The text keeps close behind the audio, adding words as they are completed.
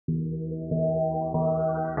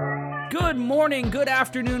Good morning, good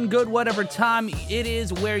afternoon, good whatever time it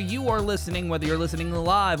is where you are listening, whether you're listening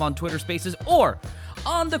live on Twitter Spaces or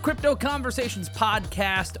on the Crypto Conversations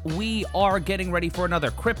podcast. We are getting ready for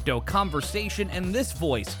another crypto conversation, and this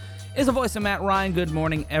voice is a voice of Matt Ryan. Good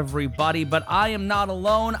morning, everybody, but I am not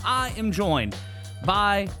alone. I am joined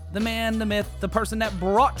by the man, the myth, the person that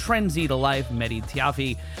brought Trendsy to life, Medi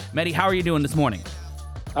Taifi. Medi, how are you doing this morning?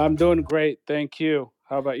 I'm doing great, thank you.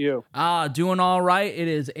 How about you? Doing all right. It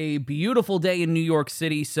is a beautiful day in New York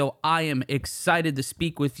City, so I am excited to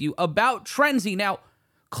speak with you about Trendsy. Now,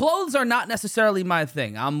 clothes are not necessarily my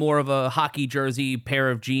thing. I'm more of a hockey jersey,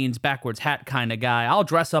 pair of jeans, backwards hat kind of guy. I'll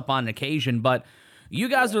dress up on occasion, but you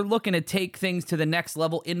guys are looking to take things to the next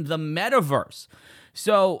level in the metaverse.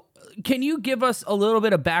 So can you give us a little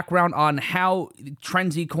bit of background on how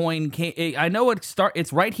Trendsy Coin came? I know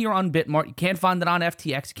it's right here on Bitmart. You can't find it on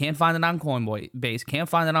FTX. Can't find it on Coinbase. Can't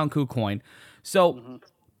find it on KuCoin. So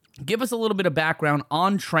give us a little bit of background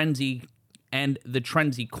on Trendsy and the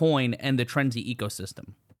Trendsy Coin and the Trendsy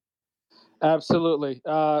ecosystem. Absolutely.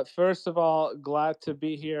 First of all, glad to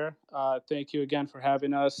be here. Thank you again for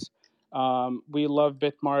having us. We love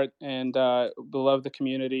Bitmart and we love the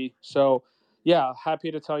community. So, yeah,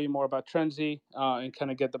 happy to tell you more about Trendsy and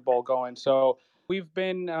kind of get the ball going. So, we've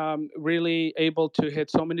been really able to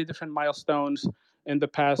hit so many different milestones in the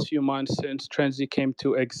past few months since Trendsy came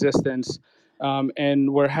to existence.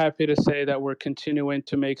 And we're happy to say that we're continuing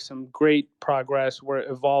to make some great progress. We're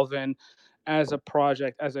evolving as a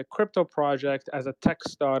project, as a crypto project, as a tech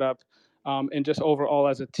startup, and just overall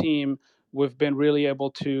as a team. We've been really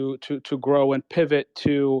able to grow and pivot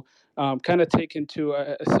to kind of take into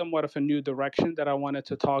a somewhat of a new direction that I wanted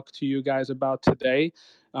to talk to you guys about today.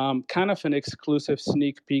 Kind of an exclusive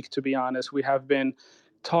sneak peek, to be honest. We have been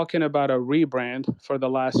talking about a rebrand for the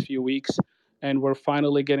last few weeks, and we're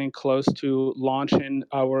finally getting close to launching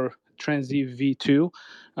our Trendsy V2,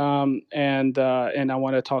 and I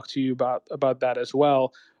want to talk to you about that as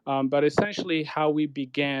well. But essentially, how we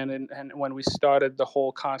began and when we started the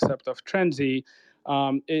whole concept of Trendsy,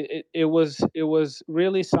 it was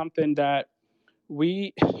really something that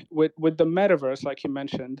we with the metaverse, like you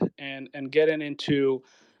mentioned, and getting into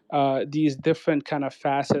these different kind of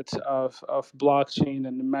facets of blockchain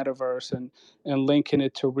and the metaverse and linking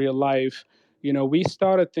it to real life. We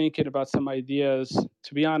started thinking about some ideas,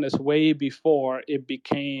 to be honest, way before it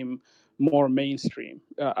became more mainstream.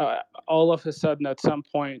 All of a sudden, at some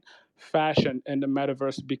point, fashion in the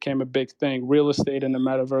metaverse became a big thing. Real estate in the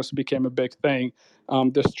metaverse became a big thing.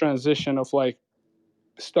 This transition of like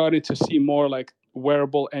started to see more like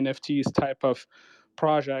wearable NFTs type of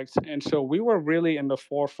projects. And so we were really in the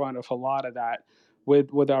forefront of a lot of that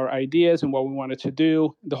with our ideas and what we wanted to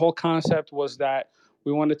do. The whole concept was that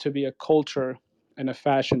we wanted to be a culture and a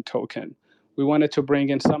fashion token. We wanted to bring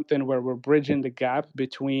in something where we're bridging the gap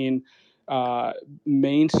between uh,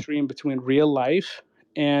 mainstream, between real life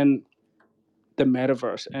and the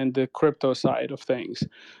metaverse and the crypto side of things.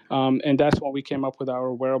 And that's when we came up with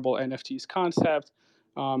our wearable NFTs concept,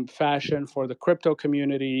 fashion for the crypto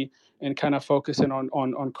community, and kind of focusing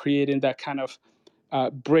on creating that kind of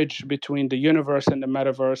bridge between the universe and the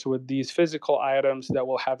metaverse with these physical items that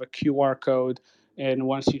will have a QR code. And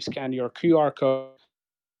once you scan your QR code,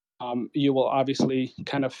 you will obviously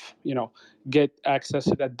kind of get access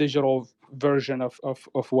to that digital version of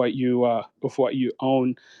what you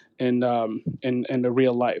own in the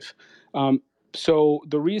real life. So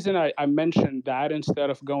the reason I mentioned that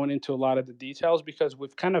instead of going into a lot of the details, because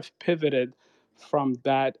we've kind of pivoted from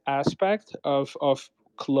that aspect of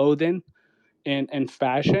clothing and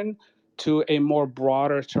fashion to a more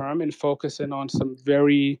broader term and focusing on some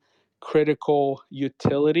very critical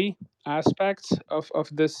utility aspects of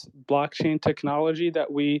this blockchain technology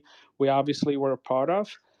that we obviously were a part of,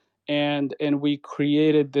 and we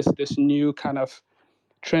created this new kind of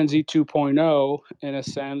Trendsy 2.0 in a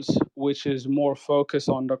sense, which is more focused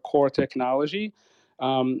on the core technology,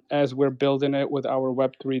 as we're building it with our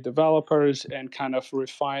Web3 developers and kind of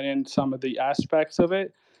refining some of the aspects of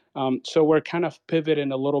it. So we're kind of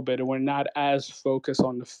pivoting a little bit, and we're not as focused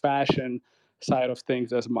on the fashion side of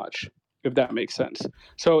things as much, if that makes sense.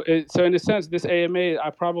 So in a sense, this AMA,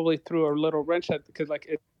 I probably threw a little wrench at because like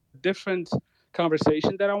it's a different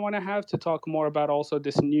conversation that I want to have to talk more about also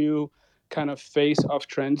this new kind of face of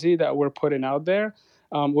Trendsy that we're putting out there,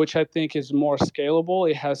 which I think is more scalable.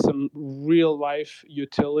 It has some real life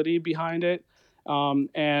utility behind it.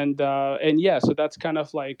 And yeah, so that's kind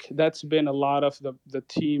of like that's been a lot of the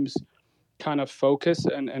team's kind of focus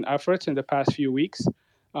and efforts in the past few weeks.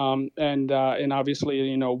 And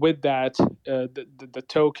obviously, with that, the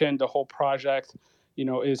token, the whole project,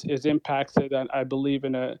 is impacted, and I believe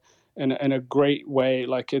in in a great way.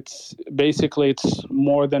 Like it's basically it's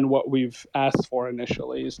more than what we've asked for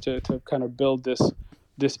initially, is to kind of build this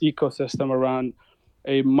ecosystem around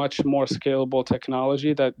a much more scalable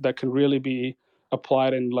technology that can really be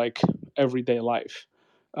applied in like everyday life.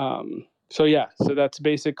 So yeah, so that's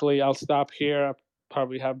basically. I'll stop here. I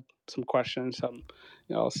probably have some questions.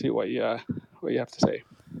 I'll see what you have to say.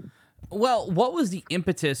 Well, what was the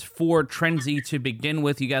impetus for Trendsy to begin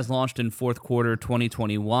with? You guys launched in fourth quarter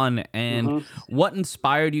 2021, and Hmm. what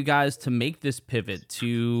inspired you guys to make this pivot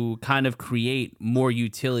to kind of create more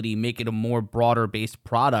utility, make it a more broader based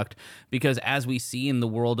product? Because as we see in the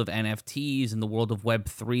world of NFTs, in the world of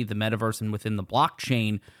Web3, the metaverse, and within the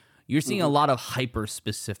blockchain, you're seeing a Hmm. lot of hyper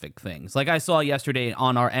specific things. Like I saw yesterday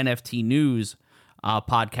on our NFT news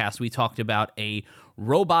podcast, we talked about a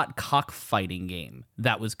robot cockfighting game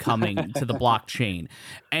that was coming to the blockchain.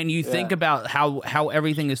 And you think Yeah. about how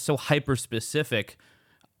everything is so hyper specific.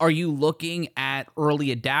 Are you looking at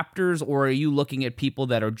early adapters, or are you looking at people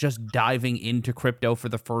that are just diving into crypto for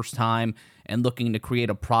the first time and looking to create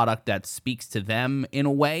a product that speaks to them in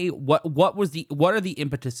a way? What are the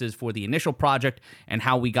impetuses for the initial project and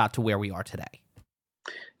how we got to where we are today?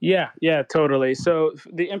 Yeah, yeah, totally. So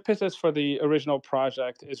the impetus for the original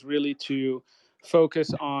project is really to focus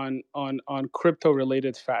on crypto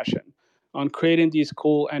related fashion, on creating these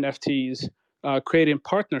cool NFTs, creating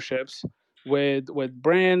partnerships with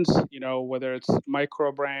brands, whether it's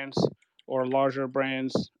micro brands or larger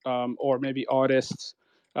brands, or maybe artists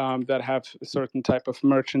that have a certain type of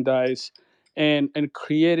merchandise, and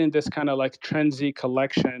creating this kind of like trendy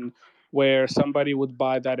collection where somebody would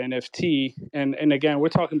buy that NFT. And again, we're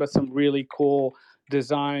talking about some really cool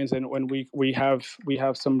designs, and when we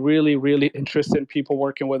have some really interesting people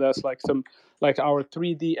working with us, like our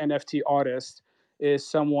 3D NFT artist is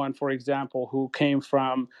someone, for example, who came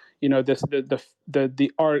from this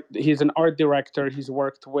the art. He's an art director. He's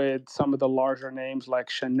worked with some of the larger names like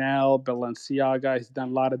Chanel, Balenciaga. He's done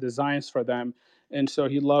a lot of designs for them, and so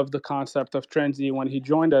he loved the concept of Trendsy. When he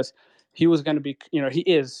joined us, he was going to be, he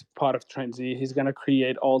is part of Trendsy. He's going to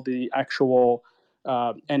create all the actual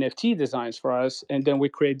NFT designs for us, and then we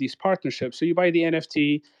create these partnerships. So you buy the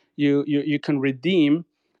NFT, you can redeem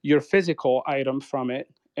your physical item from it,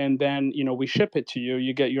 and then we ship it to you.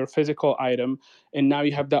 You get your physical item, and now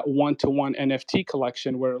you have that one-to-one NFT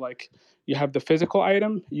collection where like you have the physical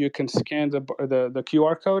item, you can scan the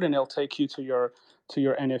QR code, and it'll take you to your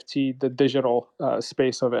NFT, the digital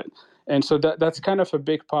space of it. And so that's kind of a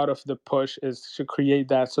big part of the push, is to create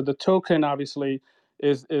that. So the token obviously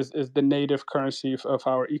is the native currency of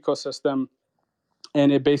our ecosystem,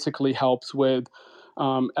 and it basically helps with,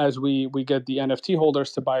 as we get the NFT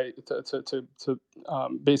holders to buy to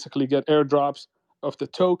basically get airdrops of the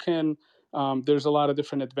token. There's a lot of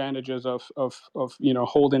different advantages of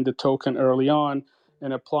holding the token early on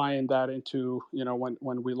and applying that into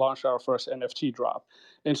when we launch our first NFT drop.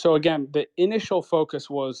 And so again, the initial focus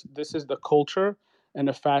was, this is the culture and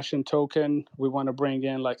the fashion token. We want to bring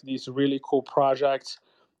in like these really cool projects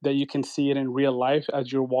that you can see it in real life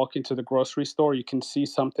as you're walking to the grocery store. You can see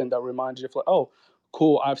something that reminds you of like, oh,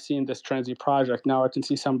 cool, I've seen this trendy project. Now I can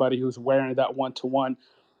see somebody who's wearing that one-to-one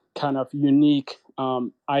kind of unique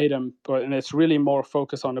item, and it's really more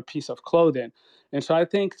focused on a piece of clothing. And so I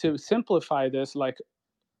think, to simplify this, like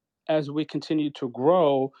as we continue to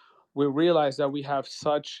grow, we realize that we have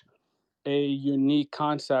such a unique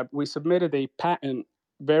concept. We submitted a patent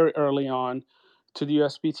very early on to the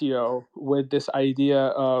USPTO with this idea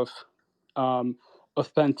of um,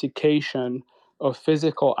 authentication of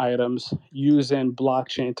physical items using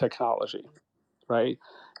blockchain technology, right?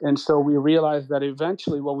 And so we realized that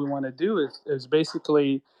eventually what we want to do is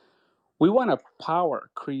basically we want to power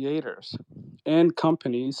creators and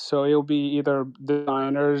companies. So it'll be either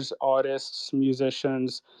designers, artists,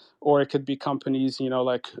 musicians, or it could be companies,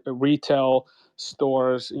 like retail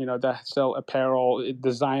stores, that sell apparel,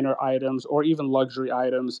 designer items, or even luxury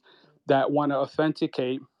items that want to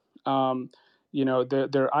authenticate,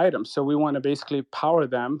 their items. So we want to basically power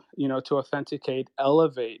them, to authenticate,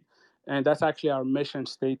 elevate. And that's actually our mission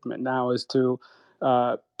statement now, is to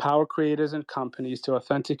power creators and companies to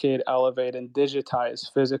authenticate, elevate, and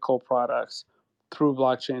digitize physical products through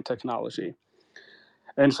blockchain technology.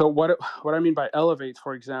 And so what I mean by elevate,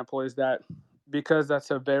 for example, is that, because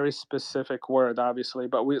that's a very specific word, obviously,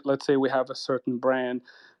 but let's say we have a certain brand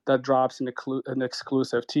that drops an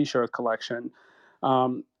exclusive T-shirt collection.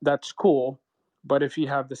 That's cool, but if you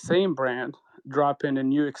have the same brand drop in a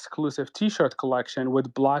new exclusive T-shirt collection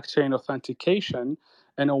with blockchain authentication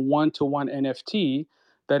and a one-to-one NFT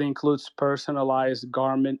that includes personalized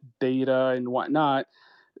garment data and whatnot,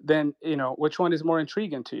 then which one is more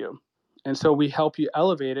intriguing to you? And so we help you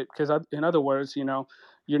elevate it because, in other words, you're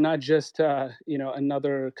not just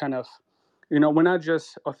another kind of, we're not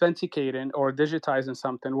just authenticating or digitizing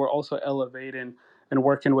something. We're also elevating and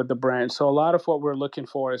working with the brand. So a lot of what we're looking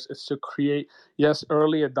for is to create, yes,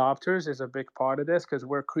 early adopters is a big part of this because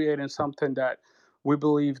we're creating something that we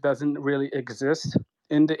believe doesn't really exist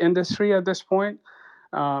in the industry at this point.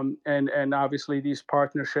 And obviously these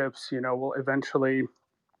partnerships, will eventually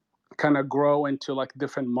kind of grow into like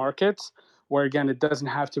different markets where, again, it doesn't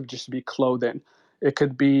have to just be clothing. It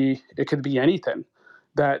could be anything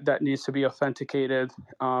that needs to be authenticated,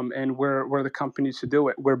 and we're the company to do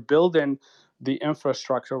it. We're building the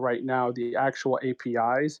infrastructure right now, the actual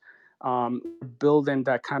APIs, building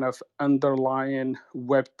that kind of underlying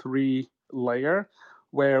Web3 layer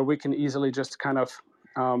where we can easily just kind of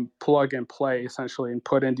plug and play essentially and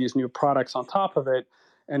put in these new products on top of it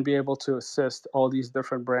and be able to assist all these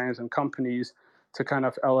different brands and companies to kind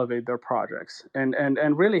of elevate their projects and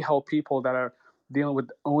really help people that are dealing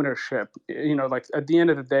with ownership. Like at the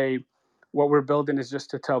end of the day, what we're building is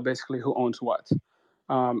just to tell basically who owns what.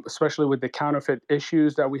 Especially with the counterfeit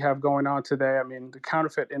issues that we have going on today. I mean, the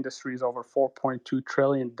counterfeit industry is over $4.2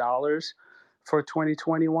 trillion for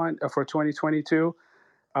 2021 for 2022.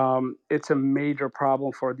 It's a major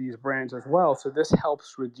problem for these brands as well. So this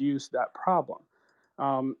helps reduce that problem.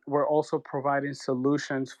 We're also providing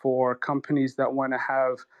solutions for companies that want to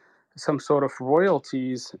have some sort of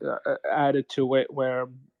royalties added to it, where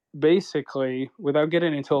basically, without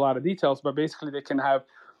getting into a lot of details, but basically they can have,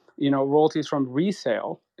 royalties from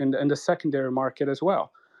resale in the secondary market as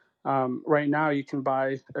well. Right now, you can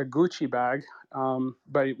buy a Gucci bag,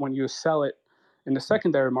 but when you sell it in the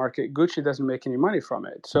secondary market, Gucci doesn't make any money from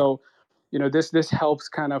it. So, this helps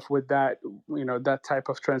kind of with that, that type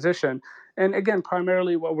of transition. And again,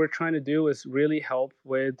 primarily, what we're trying to do is really help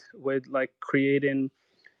with like creating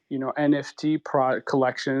NFT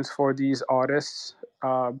collections for these artists,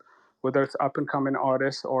 whether it's up and coming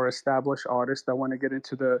artists or established artists that want to get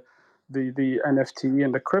into the NFT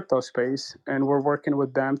and the crypto space. And we're working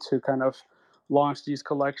with them to kind of launch these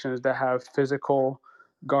collections that have physical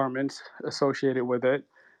garments associated with it.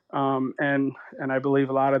 And I believe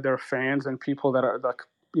a lot of their fans and people that are like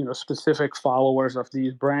specific followers of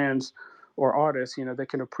these brands or artists, they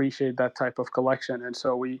can appreciate that type of collection. And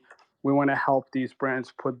so we want to help these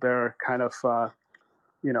brands put their kind of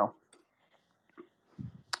you know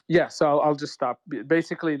yeah. So I'll just stop.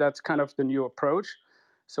 Basically, that's kind of the new approach.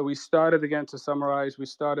 So we started, again, to summarize, we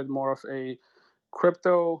started more of a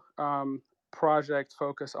crypto project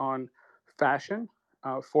focus on fashion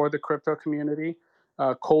for the crypto community,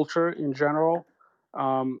 culture in general.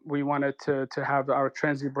 We wanted to have our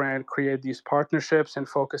Trendsy brand create these partnerships and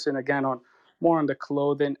focusing again on more on the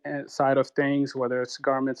clothing side of things, whether it's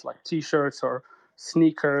garments like T-shirts or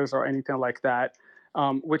sneakers or anything like that,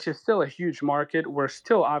 which is still a huge market. We're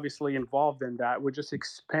still obviously involved in that. We just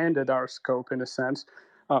expanded our scope in a sense.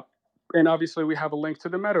 Uh, and obviously, we have a link to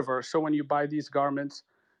the metaverse. So when you buy these garments,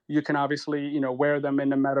 you can obviously wear them in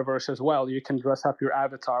the metaverse as well. You can dress up your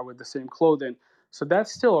avatar with the same clothing. So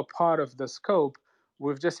that's still a part of the scope.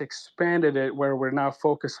 We've just expanded it where we're now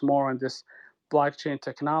focused more on this blockchain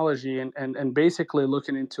technology and basically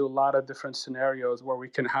looking into a lot of different scenarios where we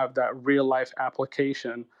can have that real life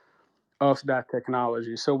application of that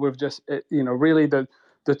technology. So we've just, really the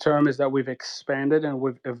term is that we've expanded and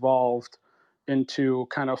we've evolved into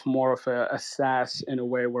kind of more of a SaaS in a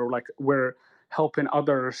way where like we're helping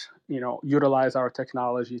others, utilize our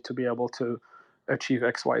technology to be able to achieve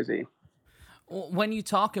XYZ. When you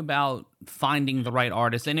talk about finding the right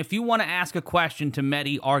artist, and if you want to ask a question to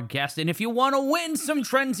Medi, our guest, and if you want to win some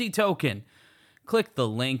Trendsy token, click the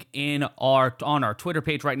link on our Twitter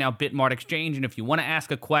page right now, Bitmart Exchange. And if you want to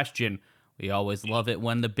ask a question, we always love it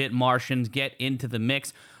when the Bit Martians get into the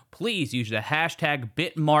mix. Please use the hashtag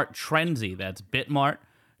BitmartTrendsy. That's Bitmart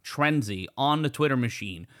Trendsy on the Twitter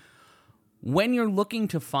machine. When you're looking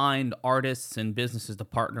to find artists and businesses to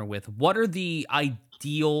partner with, what are the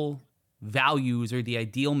ideal values or the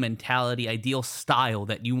ideal mentality, ideal style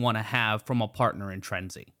that you want to have from a partner in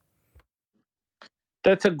Trendsy?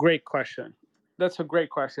 That's a great question. That's a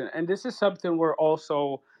great question. And this is something we're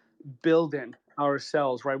also building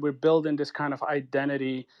ourselves, right? We're building this kind of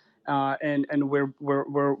identity, and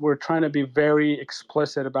we're trying to be very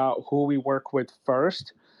explicit about who we work with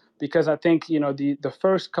first, because I think the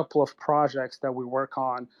first couple of projects that we work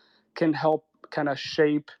on can help kind of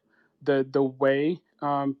shape the way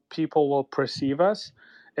people will perceive us.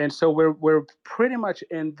 And so we're pretty much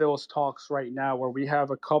in those talks right now where we have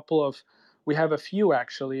a few,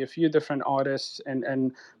 actually, a few different artists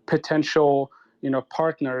and potential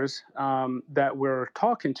partners that we're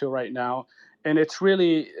talking to right now. And it's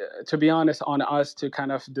really, to be honest, on us to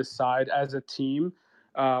kind of decide as a team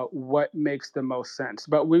what makes the most sense.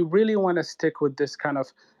 But we really want to stick with this kind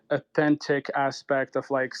of authentic aspect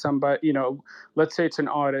of like somebody, let's say it's an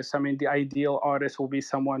artist. I mean, the ideal artist will be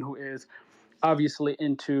someone who is obviously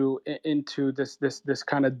into this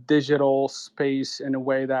kind of digital space in a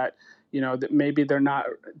way that that maybe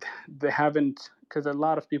they haven't, because a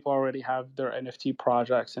lot of people already have their NFT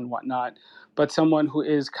projects and whatnot, but someone who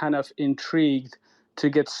is kind of intrigued to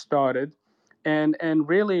get started. And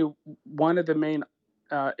really, one of the main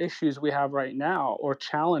issues we have right now, or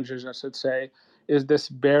challenges I should say, is this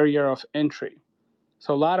barrier of entry.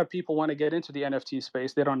 So a lot of people want to get into the NFT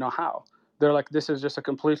space. They don't know how. They're like, this is just a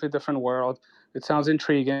completely different world. It sounds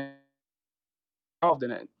intriguing. Involved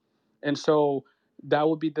in it. And so that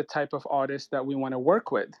would be the type of artist that we want to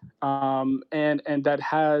work with, and that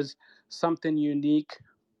has something unique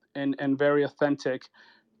and very authentic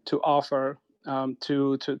to offer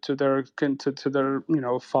to their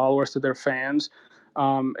followers, to their fans,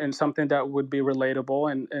 and something that would be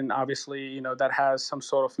relatable, and obviously that has some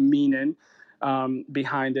sort of meaning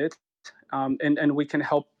behind it, and we can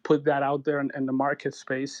help put that out there in the market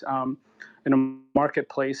space, in a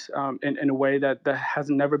marketplace, in a way that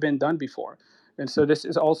has never been done before. And so this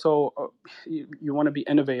is also, you want to be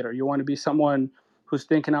innovator. You want to be someone who's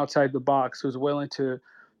thinking outside the box, who's willing to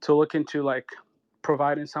look into like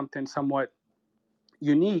providing something somewhat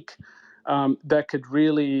unique, that could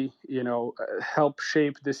really help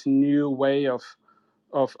shape this new way of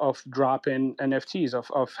dropping NFTs,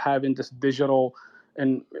 of having this digital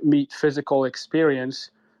and meet physical experience.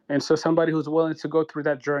 And so somebody who's willing to go through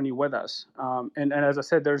that journey with us. And as I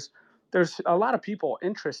said, there's a lot of people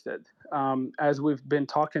interested, as we've been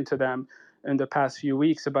talking to them in the past few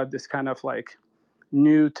weeks about this kind of like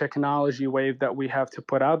new technology wave that we have to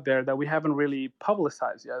put out there that we haven't really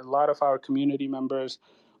publicized yet. A lot of our community members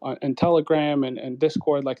on Telegram and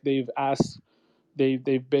Discord, like they've asked,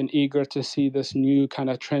 they've been eager to see this new kind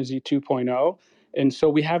of Trendsy 2.0. And so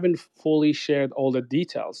we haven't fully shared all the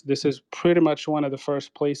details. This is pretty much one of the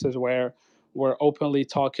first places where we're openly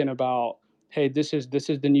talking about, hey, this is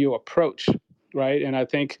the new approach, right? And I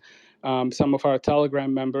think some of our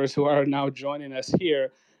Telegram members who are now joining us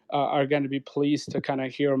here are going to be pleased to kind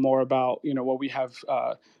of hear more about what we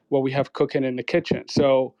have cooking in the kitchen.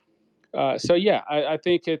 So yeah, I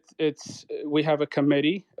think it's we have a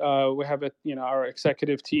committee. We have our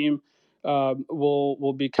executive team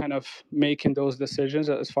will be kind of making those decisions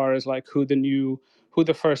as far as like who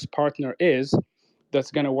the first partner is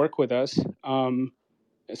that's going to work with us.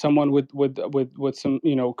 Someone with some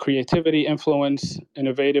creativity, influence,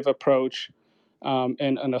 innovative approach,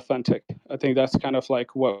 and an authentic. I think that's kind of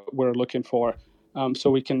like what we're looking for, so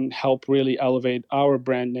we can help really elevate our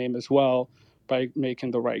brand name as well by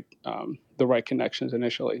making the right connections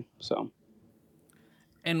initially. So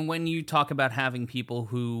And when you talk about having people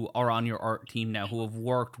who are on your art team now, who have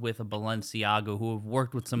worked with a Balenciaga, who have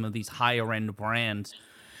worked with some of these higher end brands,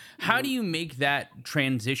 how do you make that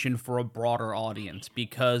transition for a broader audience?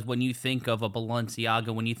 Because when you think of a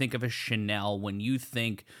Balenciaga, when you think of a Chanel, when you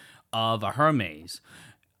think of a Hermes,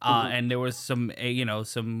 and there was some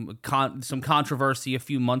controversy a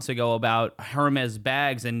few months ago about Hermes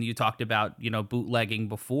bags, and you talked about bootlegging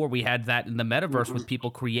before. We had that in the metaverse with people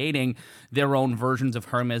creating their own versions of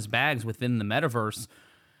Hermes bags within the metaverse.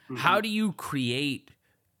 How do you create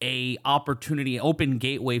a opportunity, open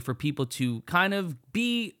gateway for people to kind of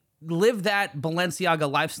live that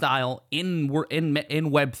Balenciaga lifestyle in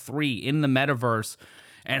Web3, in the metaverse?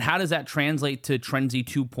 And how does that translate to Trendsy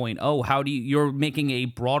 2.0? How do you're making a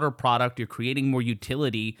broader product, you're creating more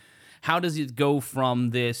utility. How does it go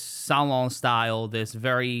from this salon style, this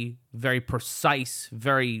very, very precise,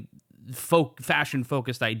 very fashion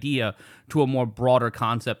focused idea to a more broader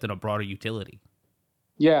concept and a broader utility?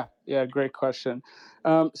 Yeah, great question.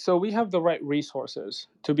 So we have the right resources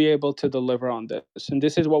to be able to deliver on this, and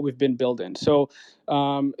this is what we've been building. So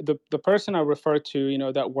the person I referred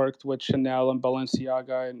to, that worked with Chanel and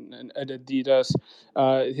Balenciaga and Adidas,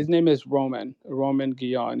 his name is Roman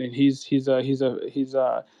Guillon, and he's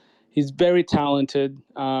very talented.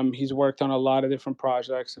 He's worked on a lot of different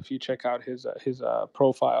projects. If you check out his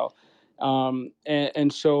profile,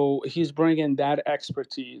 and so he's bringing that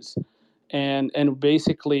expertise, and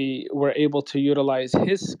basically we're able to utilize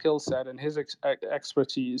his skill set and his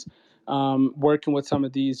expertise, working with some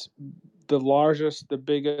of the largest, the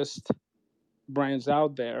biggest brands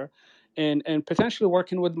out there, and potentially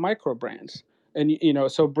working with micro brands, and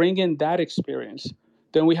so bring in that experience.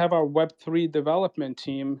 Then we have our Web3 development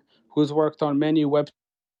team who's worked on many Web2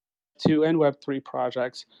 Web2 and Web3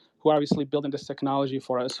 projects who are obviously building this technology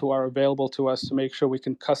for us, who are available to us to make sure we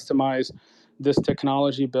can customize this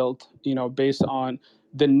technology build, based on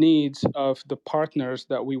the needs of the partners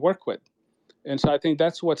that we work with. And so I think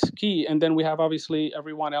that's what's key. And then we have obviously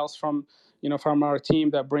everyone else from our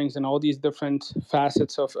team that brings in all these different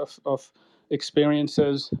facets of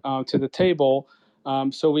experiences to the table,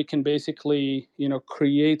 so we can basically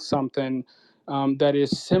create something that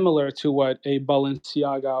is similar to what a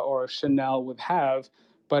Balenciaga or a Chanel would have,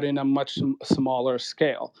 but in a much smaller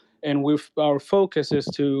scale. And our focus is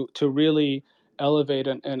to really elevate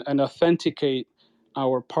and authenticate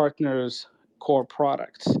our partners' core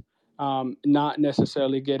products, not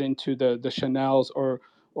necessarily get into the Chanels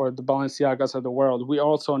or the Balenciagas of the world. We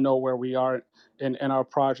also know where we are in our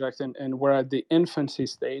project, and we're at the infancy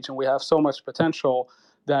stage, and we have so much potential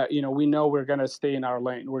that we know we're going to stay in our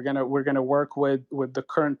lane. We're going to work with the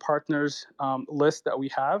current partners list that we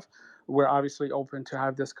have. We're obviously open to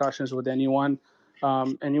have discussions with anyone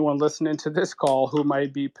listening to this call who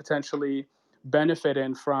might be potentially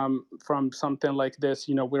benefiting from something like this.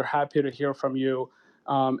 We're happy to hear from you.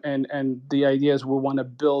 And the idea is we want to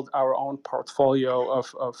build our own portfolio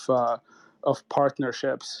of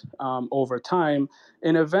partnerships over time,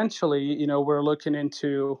 and eventually, we're looking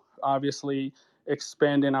into obviously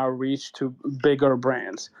expanding our reach to bigger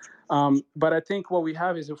brands. But I think what we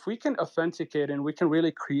have is if we can authenticate and we can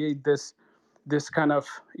really create this kind of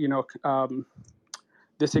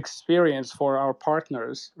this experience for our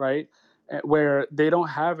partners, right? Where they don't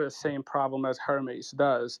have the same problem as Hermes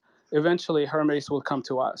does. Eventually, Hermes will come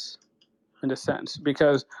to us in a sense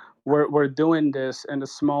because we're doing this in a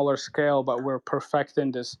smaller scale, but we're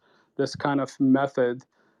perfecting this kind of method.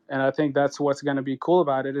 And I think that's what's going to be cool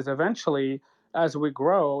about it is eventually, as we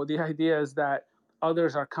grow, the idea is that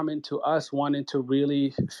others are coming to us wanting to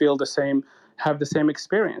really feel the same, have the same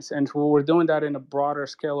experience. And we're doing that in a broader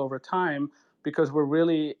scale over time because we're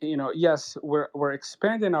really, yes, we're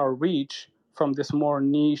expanding our reach from this more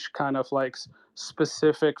niche kind of like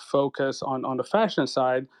specific focus on the fashion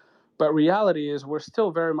side. But reality is we're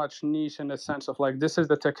still very much niche in the sense of like this is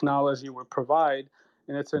the technology we provide,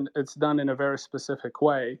 and it's done in a very specific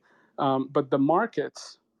way. But the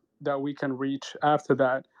markets that we can reach after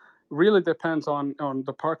that really depends on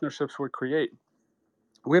the partnerships we create.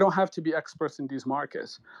 We don't have to be experts in these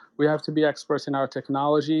markets. We have to be experts in our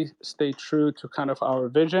technology, stay true to kind of our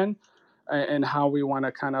vision and how we want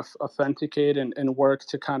to kind of authenticate and work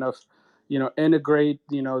to kind of, integrate,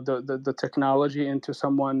 the technology into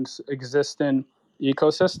someone's existing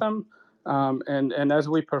ecosystem. And as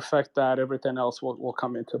we perfect that, everything else will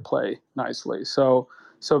come into play nicely.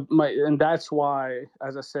 And that's why,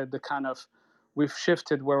 as I said, the kind of we've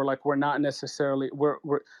shifted where like we're not necessarily we're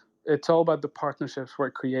it's all about the partnerships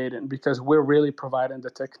we're creating because we're really providing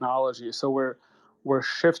the technology. So we're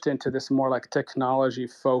shifting to this more like technology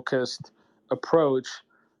focused approach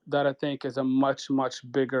that I think is a much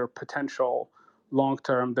bigger potential long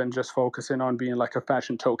term than just focusing on being like a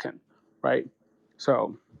fashion token, right?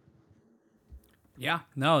 So Yeah,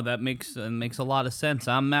 no, that makes a lot of sense.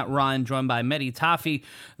 I'm Matt Ryan, joined by Medi Taifi,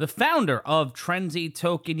 the founder of Trendsy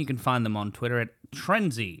Token. You can find them on Twitter at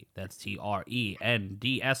Trendsy. That's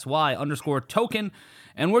TRENDSY_token.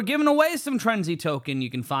 And we're giving away some Trendsy token.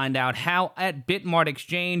 You can find out how at Bitmart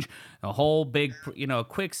Exchange. A whole big,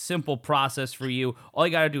 quick, simple process for you. All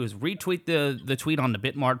you got to do is retweet the tweet on the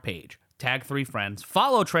Bitmart page. Tag 3 friends,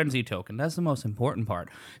 follow Trendsy Token. That's the most important part.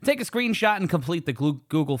 Take a screenshot and complete the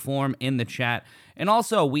Google form in the chat. And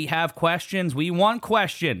also, we have questions. We want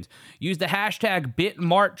questions. Use the hashtag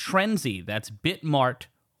BitmartTrendsy. That's Bitmart,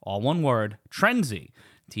 all one word, Trendsy,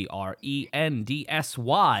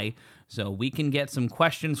 TRENDSY. So we can get some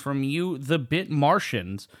questions from you, the Bit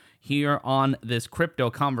Martians, here on this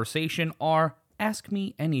crypto conversation, or ask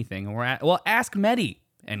me anything. Ask Medi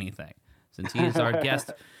anything, since he is our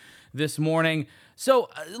guest this morning. So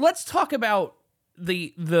let's talk about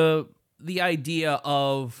the idea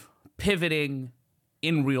of pivoting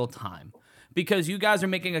in real time, because you guys are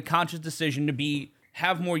making a conscious decision to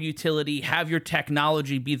have more utility, have your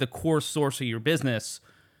technology be the core source of your business.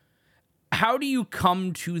 How do you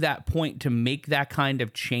come to that point to make that kind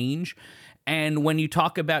of change? And when you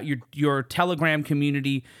talk about your Telegram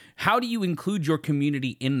community, how do you include your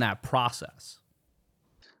community in that process?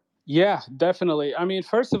 Yeah, definitely. I mean,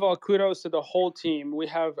 first of all, kudos to the whole team. We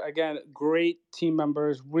have again great team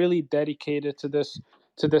members, really dedicated to this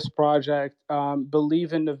project,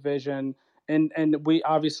 believe in the vision, and we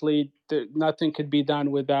obviously nothing could be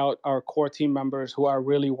done without our core team members who are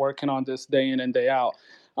really working on this day in and day out.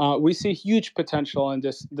 We see huge potential in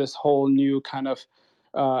this whole new kind of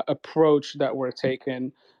approach that we're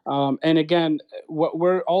taking. And again, what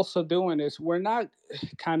we're also doing is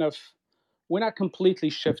kind of we're not completely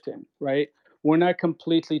shifting, right? We're not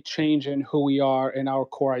completely changing who we are and our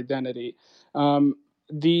core identity.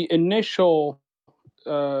 The initial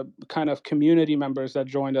kind of community members that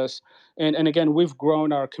joined us. And again, we've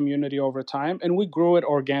grown our community over time, and we grew it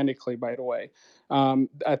organically, by the way.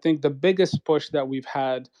 I think the biggest push that we've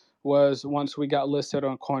had was once we got listed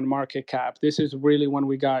on CoinMarketCap. This is really when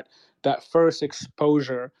we got that first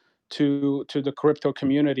exposure to the crypto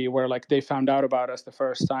community, where like they found out about us the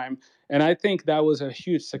first time. And I think that was a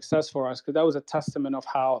huge success for us, because that was a testament of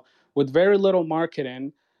how, with very little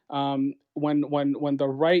marketing, when the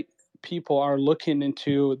right people are looking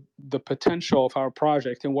into the potential of our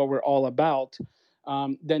project and what we're all about,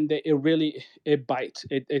 then it bites.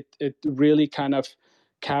 It really kind of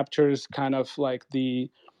captures kind of like the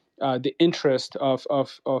interest of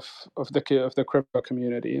the crypto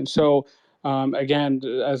community. And so again,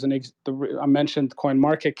 I mentioned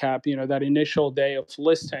CoinMarketCap. That initial day of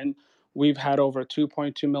listing, we've had over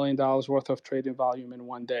 $2.2 million worth of trading volume in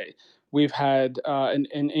one day. We've had an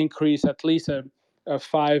increase, at least a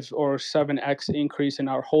 5 or 7x increase in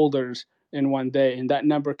our holders in one day, and that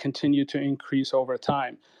number continued to increase over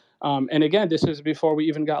time. And again, this is before we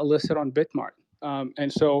even got listed on Bitmart.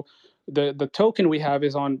 And so the token we have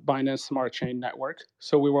is on Binance Smart Chain Network.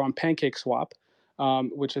 So we were on PancakeSwap,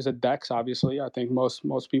 which is a DEX. Obviously, I think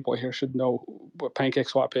most people here should know what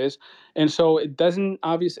PancakeSwap is. And so it doesn't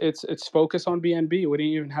obviously it's focused on BNB. We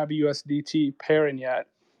didn't even have a USDT pairing yet,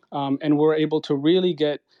 and we're able to really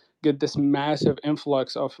get this massive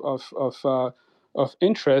influx of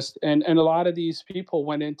interest, and a lot of these people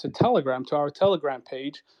went into Telegram, to our Telegram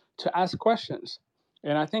page, to ask questions.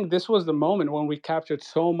 And I think this was the moment when we captured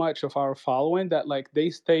so much of our following that like they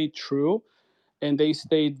stayed true and they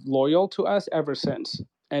stayed loyal to us ever since.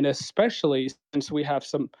 And especially since we have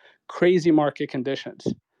some crazy market conditions.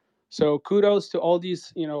 So kudos to all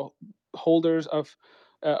these, holders of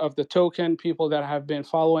the token, people that have been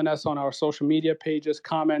following us on our social media pages,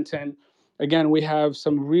 commenting. Again, we have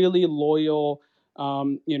some really loyal,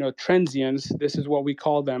 Trensians. This is what we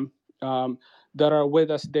call them. That are with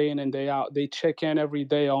us day in and day out. They check in every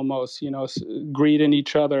day almost, greeting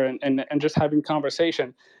each other and just having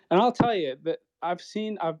conversation. And I'll tell you that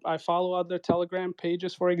I follow other Telegram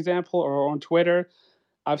pages, for example, or on Twitter.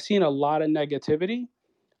 I've seen a lot of negativity,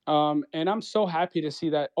 and I'm so happy to see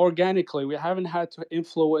that organically. We haven't had to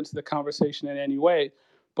influence the conversation in any way,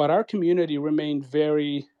 but our community remained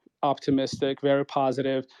very optimistic, very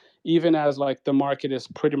positive, even as like the market is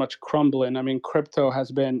pretty much crumbling. I mean, crypto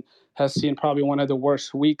has seen probably one of the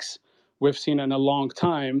worst weeks we've seen in a long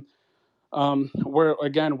time.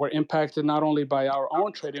 We're impacted not only by our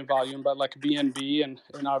own trading volume, but like BNB and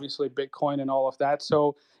obviously Bitcoin and all of that.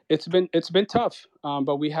 So it's been tough,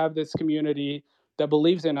 but we have this community that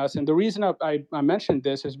believes in us. And the reason I mentioned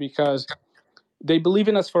this is because they believe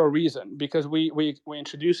in us for a reason. Because we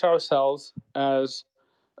introduce ourselves as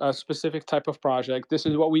a specific type of project. This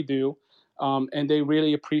is what we do, and they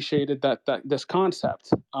really appreciated that this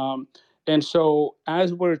concept. And so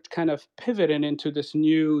as we're kind of pivoting into this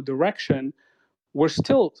new direction, we're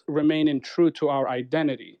still remaining true to our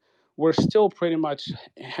identity. We're still pretty much,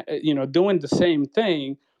 doing the same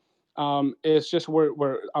thing. It's just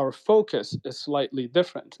where our focus is slightly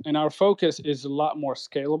different, and our focus is a lot more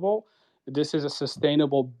scalable. This is a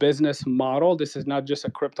sustainable business model. This is not just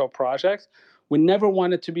a crypto project. We never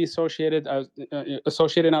wanted to be associating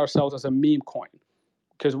ourselves as a meme coin,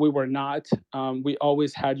 because we were not. We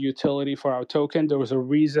always had utility for our token. There was a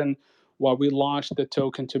reason why we launched the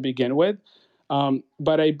token to begin with.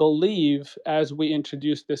 But I believe as we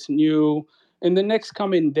introduce this new, in the next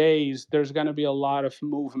coming days, there's going to be a lot of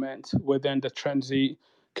movement within the Trendsy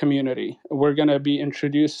community. We're going to be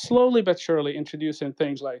introduced slowly but surely, introducing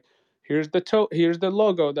things like here's the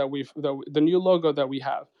logo the new logo that we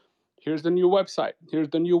have. Here's the new website. Here's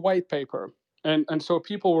the new white paper. And so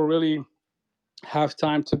people will really have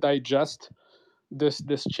time to digest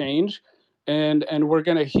this change, and we're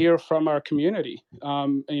going to hear from our community,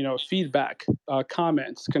 feedback,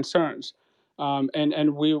 comments, concerns,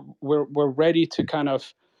 and we're ready to kind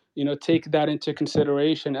of take that into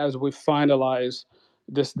consideration as we finalize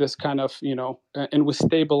this kind of and we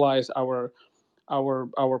stabilize our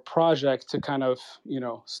project to kind of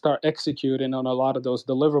start executing on a lot of those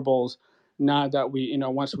deliverables, now that we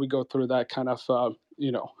once we go through that kind of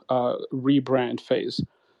rebrand phase.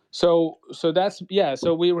 So that's, yeah,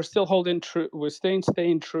 so we were still holding true, we're staying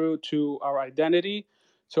true to our identity,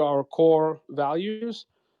 to our core values.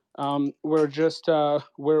 We're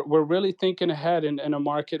really thinking ahead in a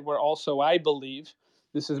market where also I believe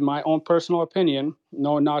This is my own personal opinion,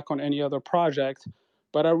 no knock on any other project,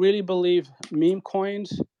 but I really believe meme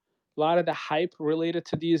coins, a lot of the hype related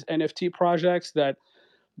to these NFT projects that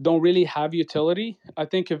don't really have utility, I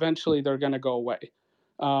think eventually they're going to go away.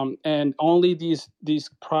 And only these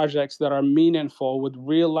projects that are meaningful with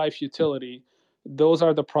real life utility, those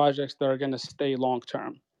are the projects that are going to stay long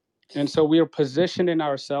term. And so we are positioning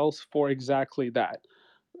ourselves for exactly that.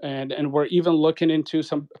 And we're even looking into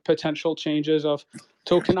some potential changes of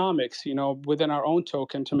tokenomics, within our own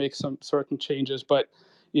token to make some certain changes. But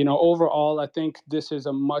overall, I think this is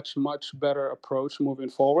a much better approach moving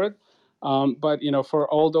forward. But for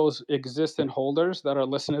all those existing holders that are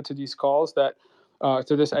listening to these calls, that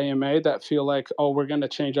to this AMA, that feel like, oh, we're going to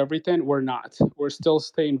change everything, we're not. We're still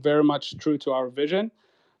staying very much true to our vision.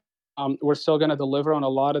 We're still going to deliver on a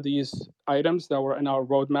lot of these items that were in our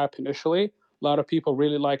roadmap initially. A lot of people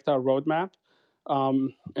really liked our roadmap,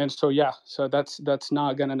 and so yeah, so that's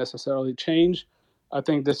not going to necessarily change. I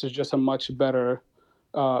think this is just a much better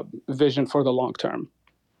vision for the long term.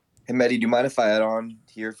 Hey, Medi, do you mind if I add on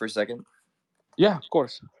here for a second? Yeah, of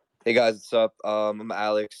course. Hey guys, what's up? I'm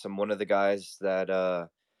Alex. I'm one of the guys that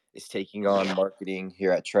is taking on marketing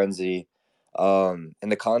here at Trendsy. And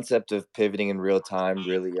the concept of pivoting in real time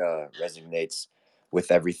really resonates with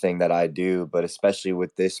everything that I do, but especially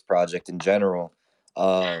with this project in general.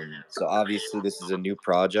 So obviously this is a new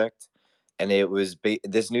project, and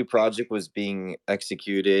this new project was being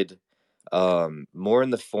executed more in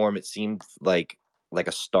the form it seemed like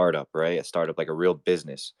a startup, right? A startup, like a real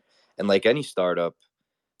business, and like any startup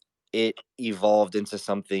it evolved into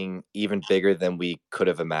something even bigger than we could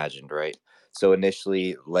have imagined, right? So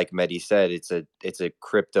initially, like Medi said, it's a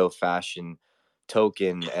crypto fashion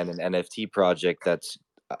token and an NFT project that's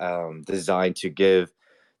designed to give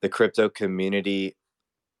the crypto community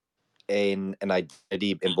an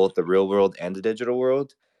identity in both the real world and the digital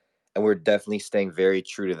world. And we're definitely staying very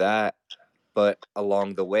true to that. But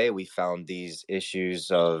along the way, we found these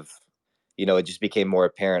issues of, it just became more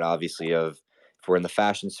apparent, obviously, of if we're in the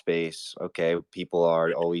fashion space, okay, people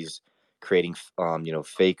are always creating,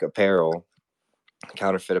 fake apparel,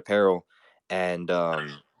 counterfeit apparel. And,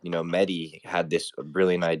 Medi had this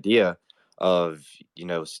brilliant idea of,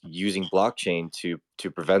 using blockchain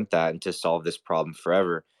to prevent that and to solve this problem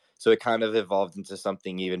forever. So it kind of evolved into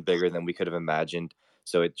something even bigger than we could have imagined.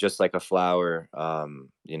 So it just like a flower,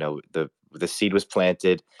 the seed was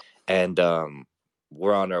planted, and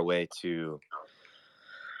we're on our way to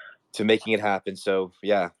making it happen. So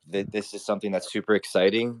yeah, this is something that's super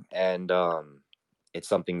exciting, and it's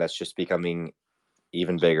something that's just becoming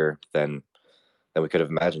even bigger than we could have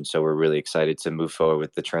imagined. So we're really excited to move forward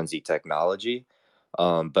with the Trendsy technology,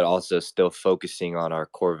 but also still focusing on our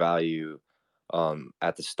core value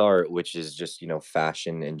at the start, which is just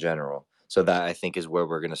fashion in general. So that I think is where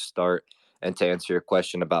we're going to start. And to answer your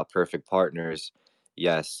question about perfect partners,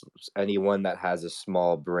 yes, anyone that has a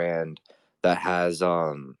small brand that has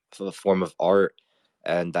a form of art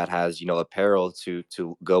and that has apparel to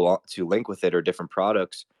go on to link with it or different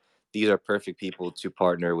products, these are perfect people to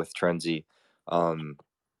partner with Trendsy, um,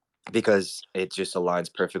 because it just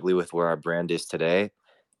aligns perfectly with where our brand is today,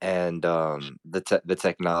 and the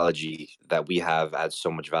technology that we have adds so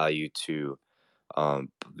much value to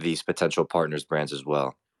these potential partners' brands as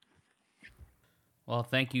well. Well,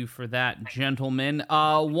 thank you for that, gentlemen.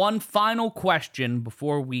 One final question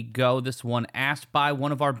before we go. This one asked by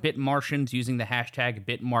one of our Bit Martians using the hashtag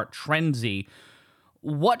BitMartTrendsy.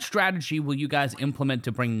 What strategy will you guys implement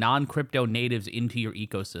to bring non-crypto natives into your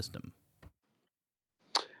ecosystem?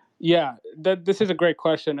 Yeah, this is a great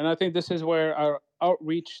question, and I think this is where our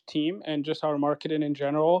outreach team and just our marketing in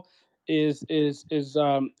general is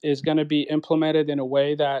going to be implemented in a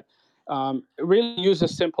way that really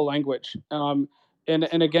uses simple language.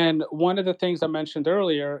 And again, one of the things I mentioned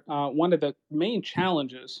earlier, one of the main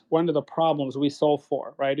challenges, one of the problems we solve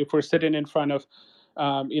for, right? If we're sitting in front of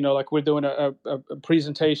like we're doing a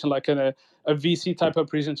presentation, like a VC type of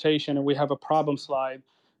presentation, and we have a problem slide.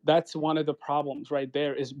 That's one of the problems right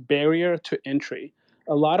there is barrier to entry.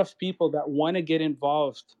 A lot of people that want to get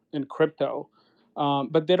involved in crypto,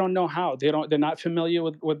 but they don't know how. They're not familiar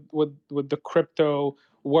with the crypto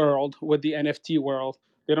world, with the NFT world.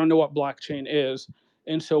 They don't know what blockchain is,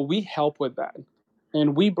 and so we help with that.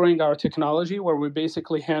 And we bring our technology where we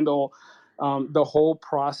basically handle the whole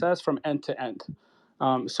process from end to end.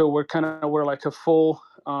 So we're like a full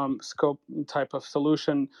scope type of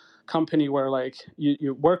solution company where like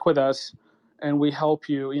you work with us and we help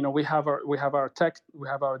you. We have our tech, we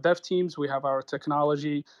have our dev teams, we have our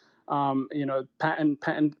technology, patent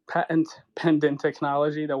pending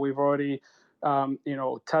technology that we've already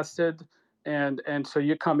tested, and so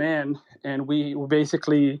you come in, and we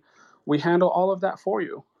basically we handle all of that for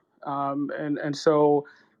you, and so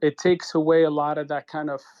it takes away a lot of that kind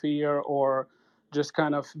of fear, or just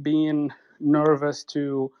kind of being nervous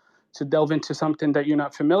to delve into something that you're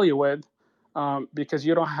not familiar with, because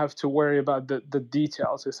you don't have to worry about the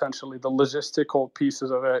details, essentially the logistical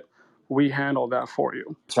pieces of it. We handle that for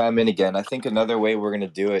you. Chime in again. I think another way we're going to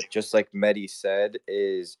do it, just like Medi said,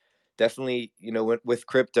 is definitely, with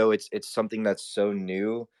crypto, it's something that's so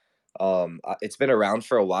new. It's been around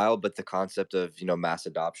for a while, but the concept of, mass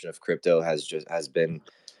adoption of crypto has been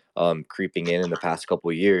creeping in the past couple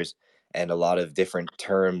of years, and a lot of different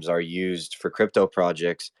terms are used for crypto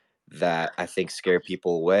projects that I think scare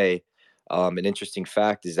people away. An interesting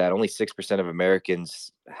fact is that only 6% of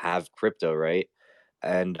Americans have crypto, right?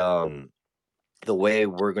 And the way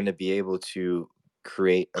we're going to be able to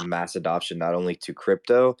create a mass adoption not only to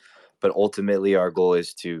crypto, but ultimately our goal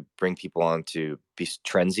is to bring people on to be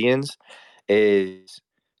Trendians, is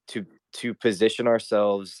to position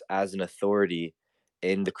ourselves as an authority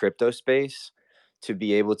in the crypto space, to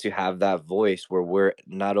be able to have that voice where we're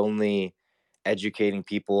not only educating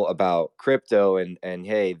people about crypto and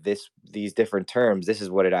hey, these different terms, this is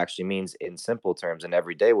what it actually means in simple terms and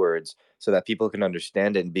everyday words, so that people can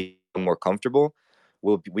understand it and be more comfortable.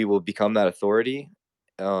 We will become that authority,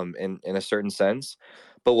 in a certain sense,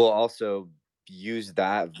 but we'll also use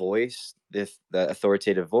that voice, that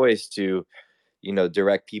authoritative voice, to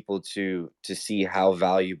direct people to see how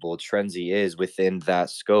valuable Trendsy is within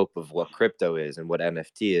that scope of what crypto is and what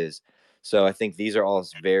NFT is. So I think these are all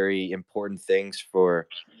very important things for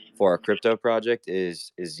our crypto project.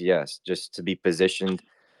 Is yes, just to be positioned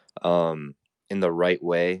in the right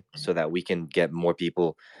way, so that we can get more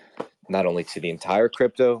people, not only to the entire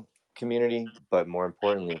crypto community, but more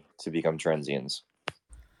importantly, to become Trendians.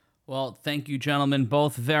 Well, thank you, gentlemen,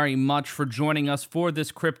 both very much for joining us for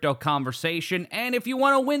this crypto conversation. And if you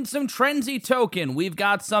want to win some Trendsy token, we've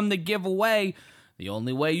got some to give away. The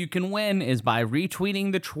only way you can win is by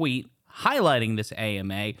retweeting the tweet, highlighting this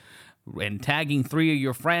AMA, and tagging 3 of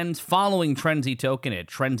your friends, following Trendsy token at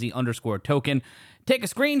Trendsy_token. Take a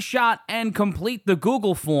screenshot and complete the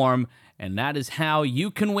Google form, and that is how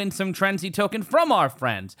you can win some Trendsy token from our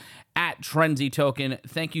friends at Trendsy token.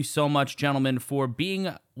 Thank you so much, gentlemen, for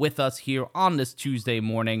being with us here on this Tuesday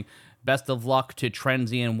morning. Best of luck to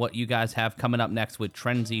Trendsy and what you guys have coming up next with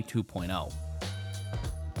Trendsy 2.0.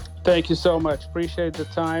 Thank you so much. Appreciate the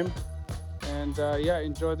time. And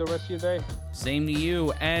enjoy the rest of your day. Same to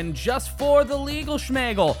you. And just for the legal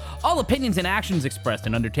schmagel, all opinions and actions expressed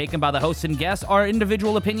and undertaken by the hosts and guests are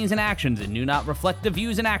individual opinions and actions and do not reflect the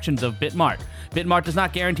views and actions of Bitmart. Bitmart does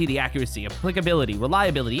not guarantee the accuracy, applicability,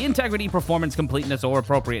 reliability, integrity, performance, completeness, or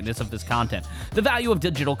appropriateness of this content. The value of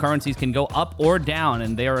digital currencies can go up or down,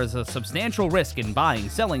 and there is a substantial risk in buying,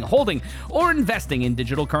 selling, holding, or investing in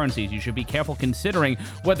digital currencies. You should be careful considering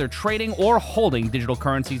whether trading or holding digital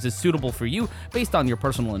currencies is suitable for you based on your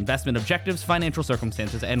personal investment objectives, financial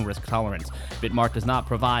circumstances, and risk tolerance. Bitmart does not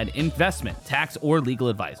provide investment, tax, or legal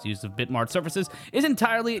advice. Use of Bitmart services is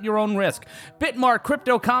entirely at your own risk. Bitmart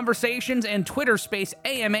crypto conversations and Twitter Space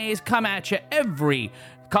AMAs come at you every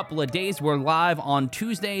couple of days. We're live on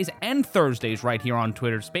Tuesdays and Thursdays right here on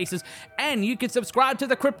Twitter Spaces, and you can subscribe to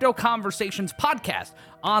the Crypto Conversations podcast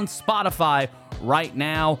on Spotify right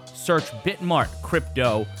now. Search Bitmart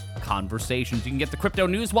Crypto Conversations. You can get the Crypto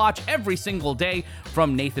News Watch every single day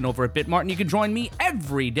from Nathan over at Bitmart, and you can join me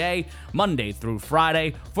every day, Monday through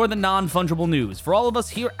Friday, for the non-fungible news. For all of us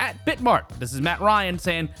here at Bitmart, this is Matt Ryan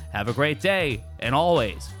saying, have a great day, and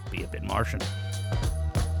always be a bit Martian.